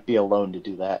also have to be alone to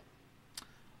do that?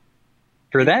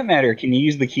 For that matter, can you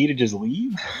use the key to just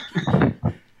leave?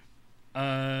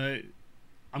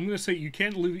 I'm going to say you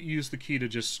can't use the key to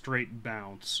just straight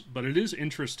bounce, but it is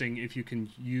interesting if you can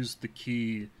use the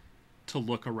key to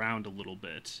look around a little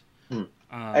bit. Hmm.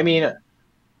 I mean,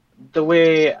 the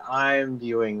way I'm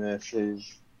viewing this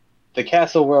is the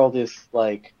castle world is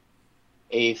like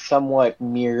a somewhat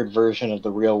mirrored version of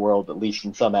the real world, at least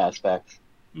in some aspects.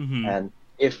 mm-hmm. And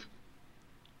if,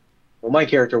 well, my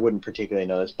character wouldn't particularly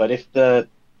know this, but if the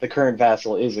current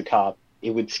vassal is a cop, it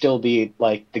would still be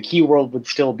like the key world would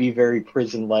still be very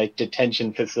prison-like,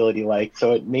 detention facility-like,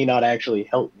 so it may not actually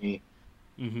help me.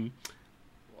 Mm-hmm.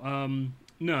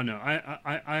 No,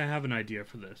 I have an idea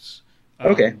for this.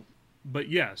 Okay. But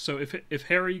yeah, so if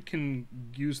Harry can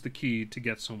use the key to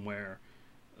get somewhere,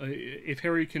 if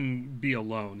Harry can be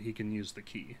alone, he can use the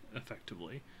key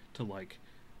effectively to like,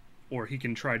 or he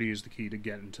can try to use the key to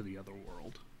get into the other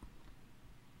world.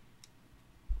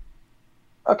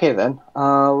 Okay then.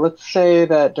 Let's say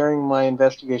that during my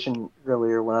investigation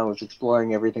earlier, when I was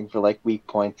exploring everything for like weak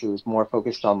points, it was more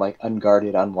focused on like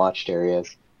unguarded, unwatched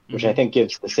areas, which I Mm-hmm. think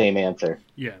gives the same answer.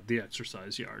 Yeah, the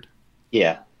exercise yard.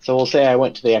 Yeah. So we'll say I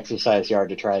went to the exercise yard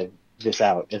to try this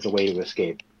out as a way to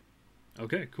escape.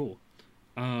 Okay, cool.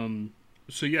 Um,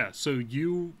 so yeah, so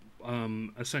you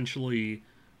essentially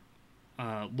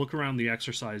look around the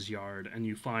exercise yard and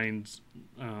you find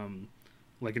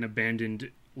like an abandoned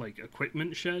like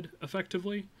equipment shed,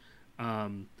 effectively,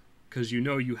 because you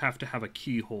know you have to have a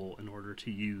keyhole in order to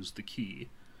use the key.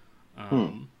 Hmm.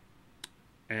 Um,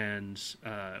 and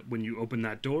when you open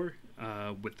that door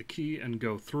with the key and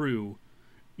go through,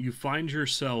 you find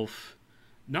yourself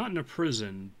not in a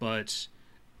prison, but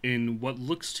in what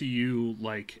looks to you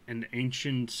like an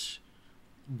ancient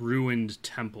ruined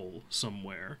temple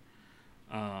somewhere.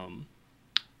 Um,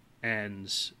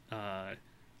 and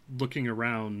looking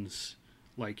around,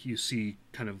 like you see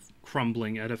kind of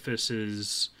crumbling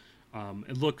edifices.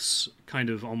 It looks kind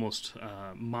of almost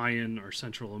Mayan or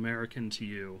Central American to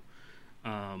you.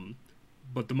 Um,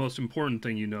 but the most important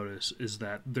thing you notice is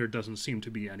that there doesn't seem to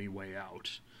be any way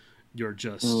out. You're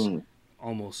just Hmm.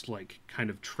 almost like kind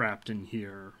of trapped in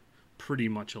here, pretty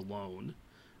much alone,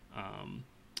 um,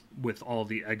 with all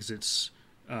the exits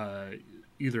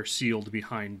either sealed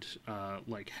behind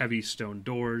like heavy stone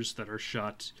doors that are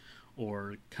shut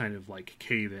or kind of like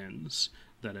cave ins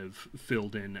that have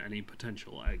filled in any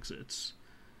potential exits.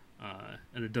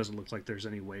 And it doesn't look like there's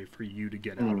any way for you to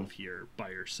get out Hmm. of here by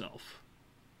yourself.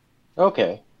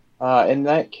 Okay. In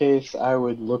that case, I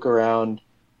would look around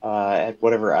at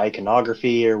whatever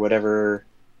iconography or whatever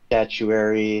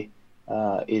statuary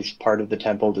is part of the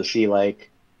temple to see, like,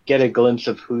 get a glimpse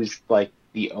of who's like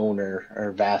the owner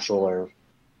or vassal or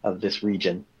of this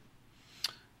region.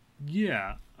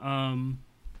 Yeah.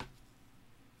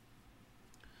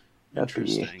 That'd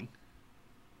be Interesting.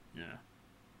 Yeah.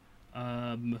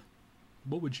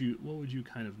 What would you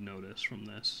kind of notice from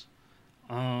this?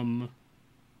 Um,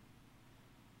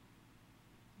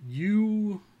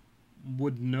 you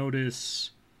would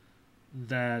notice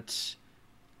that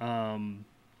um,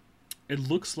 it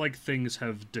looks like things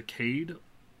have decayed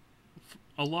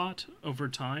a lot over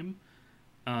time,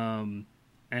 um,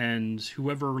 and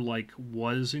whoever like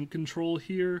was in control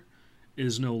here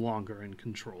is no longer in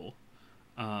control.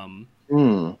 Um,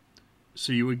 hmm.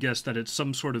 so you would guess that it's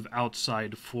some sort of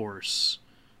outside force,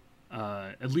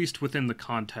 at least within the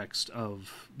context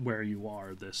of where you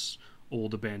are. This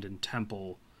old abandoned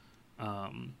temple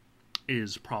um,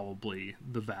 is probably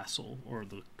the vassal or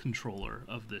the controller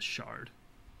of this shard.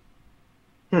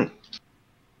 Hmm.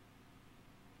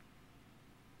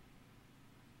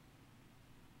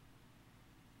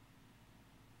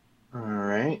 All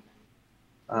right.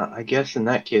 I guess in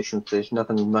that case, since there's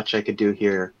nothing much I could do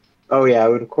here, oh yeah, I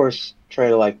would of course try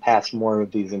to like pass more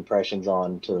of these impressions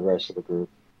on to the rest of the group.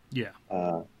 Yeah.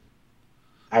 Uh,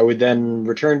 I would then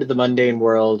return to the mundane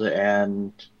world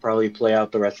and probably play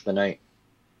out the rest of the night.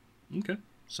 Okay.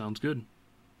 Sounds good.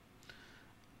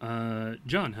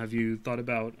 John, have you thought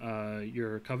about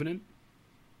your covenant?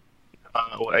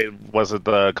 Was it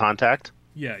the contact?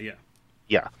 Yeah, yeah.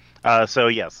 Yeah. So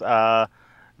yes,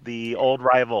 the old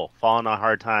rival, fallen on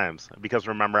hard times. Because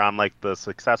remember, I'm like the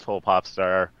successful pop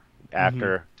star Mm-hmm.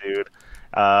 actor dude.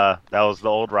 That was the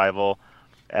old rival.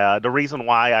 The reason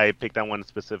why I picked that one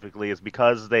specifically is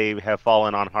because they have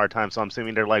fallen on hard times. So I'm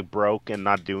assuming they're like broke and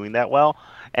not doing that well,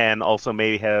 and also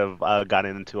maybe have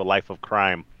gotten into a life of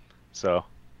crime. So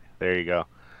there you go.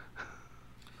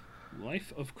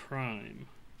 Life of crime.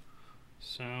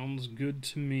 Sounds good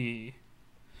to me.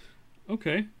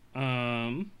 Okay.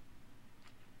 Um,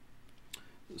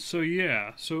 So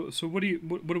yeah, so what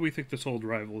do we think this old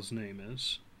rival's name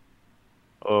is?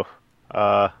 Oh,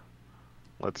 uh,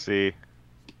 let's see.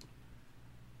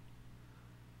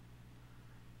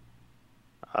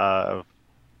 Uh,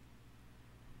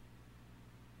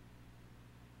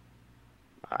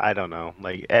 I don't know.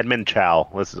 Like Edmund Chow.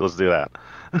 Let's do that.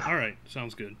 All right,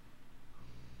 sounds good.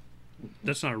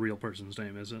 That's not a real person's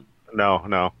name, is it? No,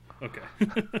 no. Okay.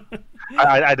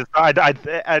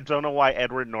 I don't know why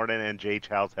Edward Norton and Jay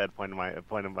Chow's head pointed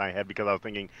in my head because I was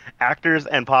thinking actors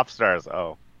and pop stars.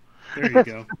 Oh, There you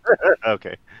go.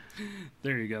 okay.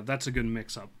 There you go. That's a good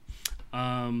mix-up.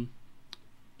 Um,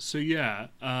 so yeah,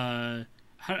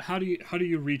 how do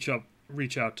you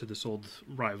reach out to this old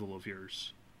rival of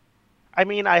yours? I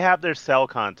mean, I have their cell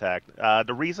contact.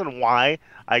 The reason why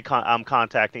I'm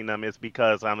contacting them is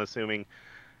because I'm assuming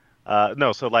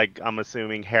no, so like I'm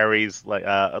assuming Harry's like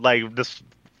this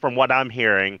from what I'm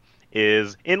hearing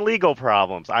is in legal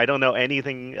problems. I don't know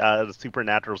anything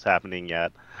supernatural's happening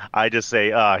yet. I just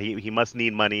say he must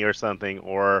need money or something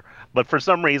or but for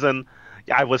some reason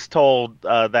I was told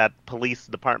that police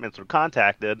departments were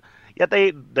contacted.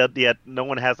 Yet no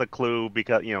one has a clue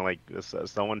because like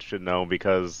someone should know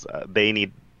because they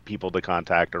need people to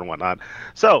contact or whatnot.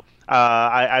 So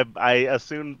I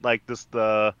assumed like this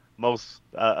the most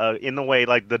in a way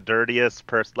like the dirtiest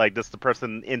person like this the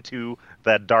person into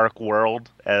that dark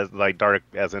world as like dark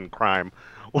as in crime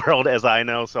world as I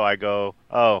know. So I go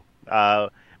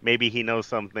maybe he knows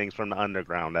some things from the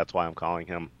underground. That's why I'm calling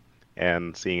him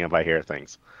and seeing if I hear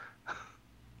things.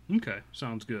 Okay,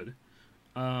 sounds good.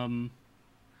 Um,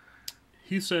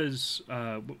 he says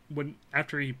when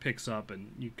after he picks up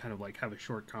and you kind of like have a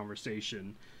short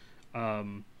conversation,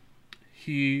 um,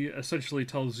 he essentially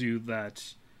tells you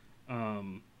that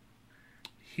um,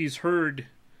 he's heard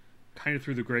kind of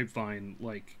through the grapevine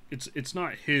like it's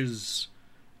not his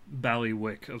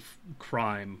ballywick of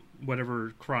crime.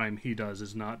 Whatever crime he does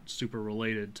is not super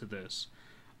related to this.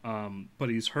 But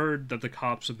he's heard that the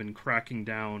cops have been cracking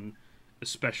down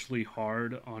especially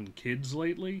hard on kids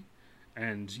lately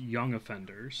and young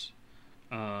offenders.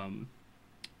 Um,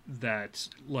 that,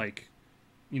 like,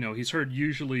 he's heard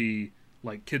usually,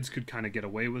 like, kids could kind of get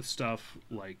away with stuff,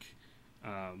 like,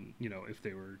 if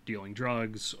they were dealing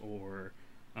drugs or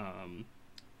um,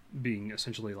 being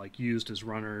essentially, like, used as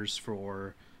runners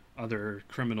for other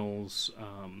criminals,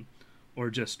 or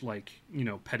just, like,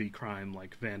 petty crime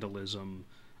like vandalism,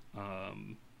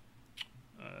 um,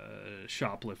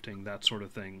 shoplifting, that sort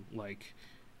of thing. Like,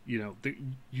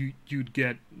 you'd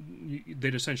get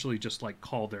they'd essentially just like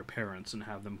call their parents and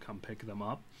have them come pick them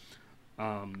up.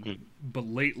 Hmm. But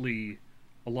lately,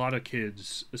 a lot of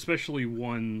kids, especially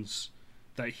ones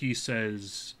that he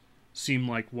says seem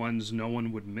like ones no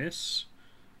one would miss,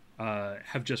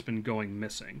 have just been going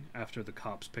missing after the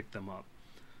cops pick them up.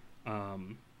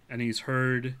 And he's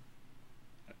heard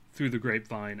through the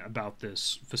grapevine about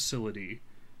this facility.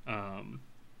 Um,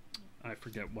 I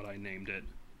forget what I named it.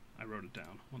 I wrote it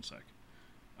down. One sec.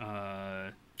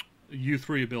 Uh, Youth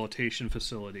rehabilitation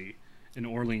facility in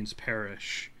Orleans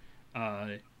Parish uh,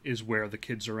 is where the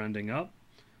kids are ending up.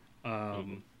 Hmm.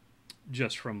 Um,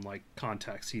 just from like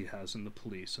contacts he has in the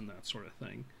police and that sort of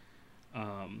thing.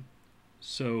 Um,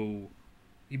 so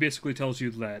he basically tells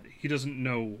you that he doesn't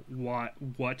know what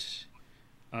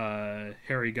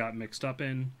Harry got mixed up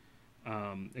in.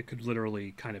 It could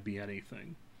literally kind of be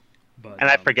anything. But And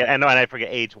I forget. I know, and I forget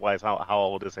age wise. How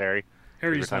old is Harry?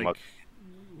 Because we're Harry's talking like, about.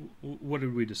 what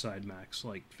did we decide, Max?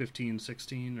 Like 15,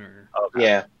 16, or? Okay,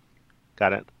 Yeah,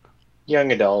 got it.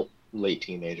 young adult, late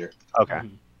teenager. Okay,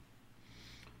 Mhm.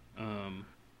 Um,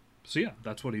 so yeah,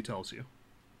 that's what he tells you.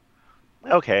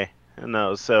 okay.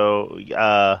 No, so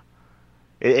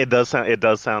it does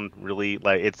sound really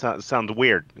like sounds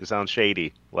weird. It sounds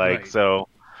shady. Like Right. so.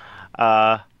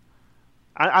 Uh,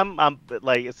 I'm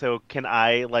like so. Can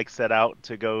I like set out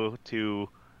to go to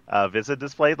visit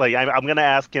this place? Like I'm gonna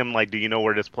ask him like, do you know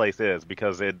where this place is?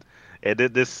 Because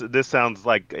this sounds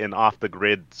like an off the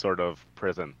grid sort of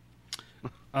prison.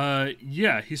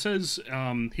 Yeah, he says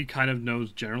he kind of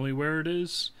knows generally where it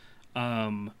is.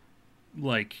 Um,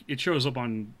 like it shows up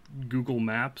on Google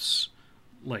Maps,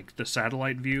 like the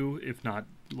satellite view. If not,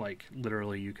 like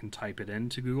literally, you can type it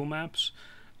into Google Maps.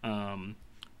 Um,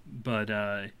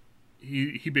 but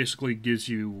he basically gives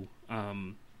you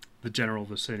the general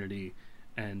vicinity,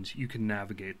 and you can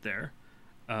navigate there.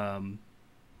 Um,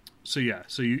 so yeah,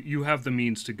 so you have the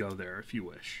means to go there if you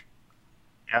wish.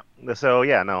 Yeah. So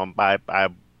yeah, no,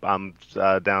 I'm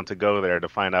down to go there to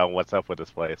find out what's up with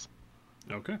this place.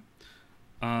 Okay.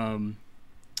 Um,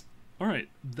 all right.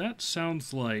 That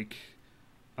sounds like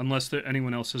unless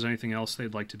anyone else has anything else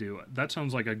they'd like to do, that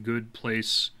sounds like a good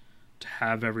place to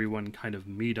have everyone kind of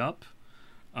meet up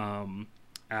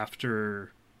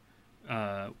after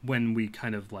when we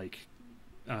kind of like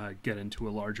get into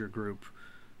a larger group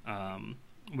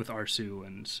with Arsu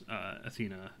and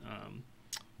Athena,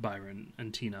 Byron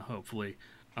and Tina, hopefully.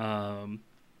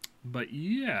 But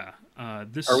yeah,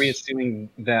 this. Are we assuming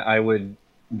that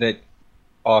that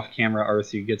off camera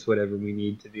Arsu gets whatever we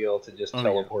need to be able to just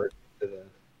teleport to the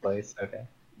place? Okay.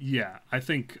 Yeah, I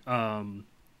think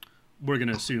we're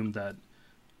gonna assume that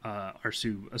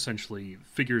Arsu essentially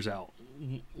figures out.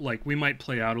 Like, we might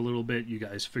play out a little bit, you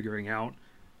guys figuring out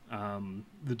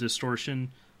the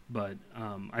distortion, but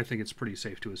I think it's pretty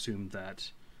safe to assume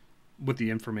that with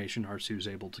the information Arsu's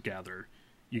able to gather,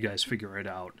 you guys figure it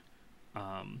out,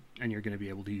 and you're going to be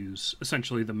able to use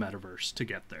essentially the metaverse to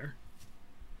get there.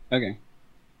 Okay.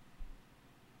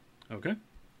 Okay.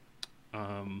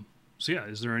 So yeah,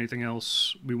 is there anything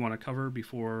else we want to cover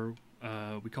before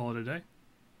we call it a day?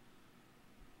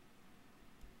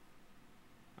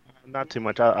 Not too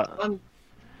much. Oh,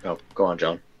 go on,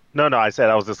 John. No, I said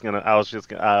I was just gonna.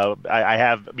 I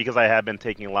have, because I have been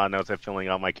taking a lot of notes and filling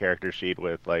out my character sheet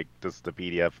with like just the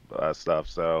PDF stuff.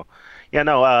 So, yeah,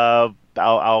 no.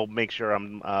 I'll make sure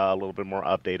I'm a little bit more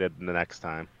updated the next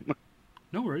time.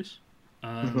 No worries.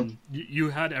 You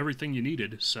had everything you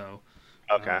needed, so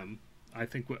okay. I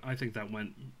think that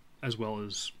went as well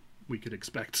as we could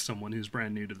expect someone who's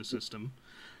brand new to the system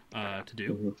to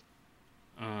do.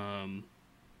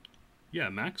 Yeah,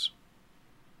 Max?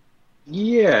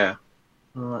 Yeah,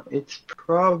 it's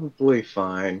probably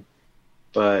fine,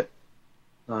 but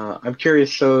I'm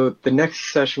curious. So the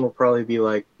next session will probably be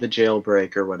like the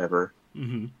jailbreak or whatever.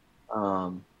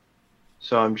 Mm-hmm.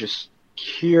 So I'm just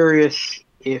curious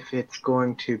if it's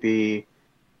going to be,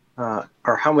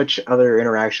 or how much other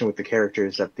interaction with the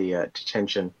characters at the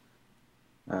detention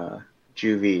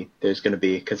juvie there's going to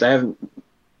be, because I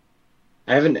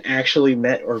haven't actually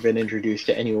met or been introduced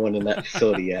to anyone in that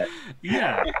facility yet.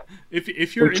 Yeah,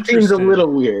 if you're interested, seems a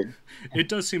little weird. It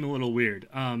does seem a little weird.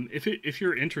 If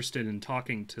you're interested in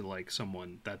talking to like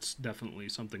someone, that's definitely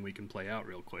something we can play out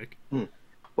real quick.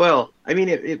 Well, I mean,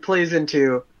 it plays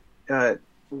into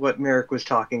what Merrick was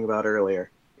talking about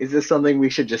earlier. Is this something we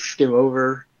should just skim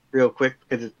over real quick?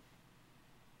 Because it's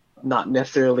not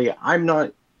necessarily. I'm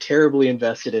not terribly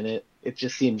invested in it. It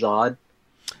just seems odd.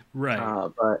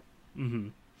 Right. But. Mm-hmm.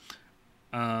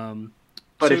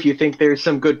 But if you think there's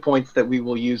some good points that we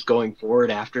will use going forward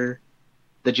after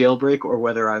the jailbreak, or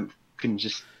whether I can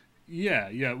just...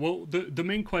 Yeah. Well, the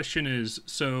main question is,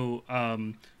 so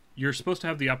you're supposed to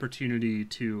have the opportunity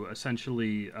to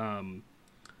essentially...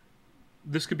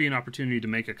 this could be an opportunity to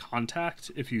make a contact,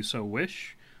 if you so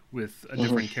wish, with a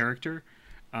different character.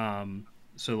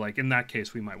 So, like, in that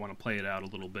case, we might want to play it out a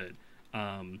little bit.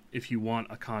 If you want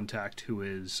a contact who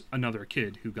is another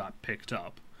kid who got picked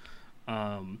up.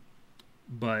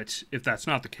 But if that's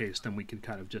not the case, then we can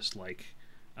kind of just like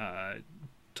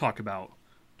talk about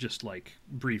just like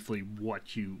briefly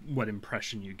what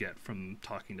impression you get from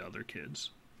talking to other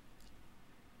kids.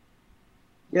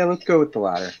 Yeah, let's go with the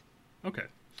latter. Okay.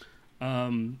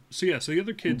 So the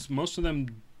other kids, most of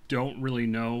them don't really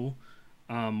know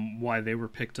why they were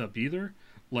picked up either.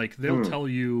 Like, they'll tell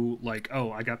you, like,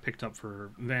 oh, I got picked up for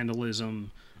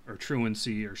vandalism or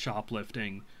truancy or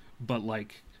shoplifting. But,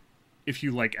 like, if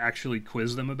you, like, actually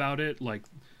quiz them about it, like,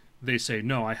 they say,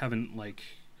 no, I haven't, like,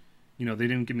 they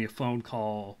didn't give me a phone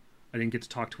call. I didn't get to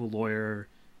talk to a lawyer.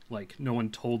 Like, no one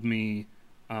told me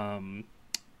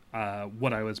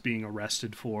what I was being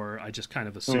arrested for. I just kind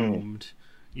of assumed,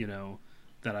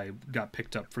 that I got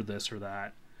picked up for this or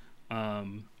that.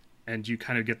 And you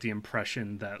kind of get the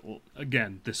impression that,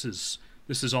 again, this is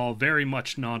all very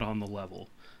much not on the level.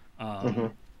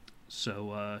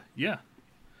 So, yeah.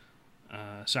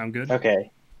 Sound good?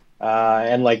 Okay.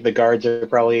 And, like, the guards are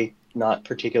probably not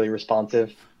particularly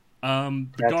responsive. The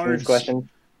That's guards... question.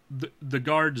 The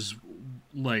guards,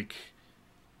 like,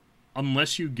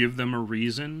 unless you give them a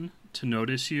reason to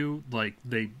notice you, like,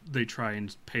 they try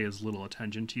and pay as little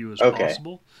attention to you as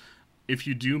possible. If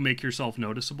you do make yourself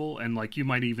noticeable, and, like, you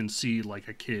might even see, like,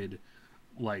 a kid,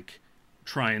 like,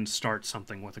 try and start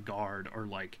something with a guard, or,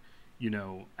 like,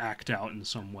 act out in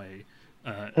some way,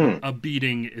 a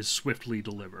beating is swiftly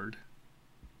delivered.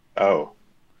 Oh.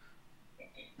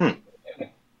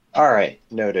 All right,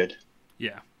 noted.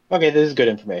 Yeah. Okay, this is good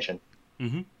information.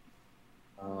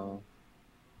 Mm-hmm.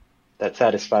 That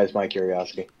satisfies my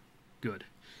curiosity. Good.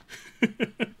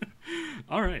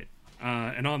 All right.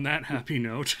 And on that happy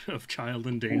note of child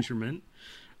endangerment,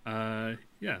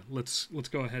 let's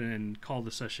go ahead and call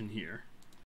the session here.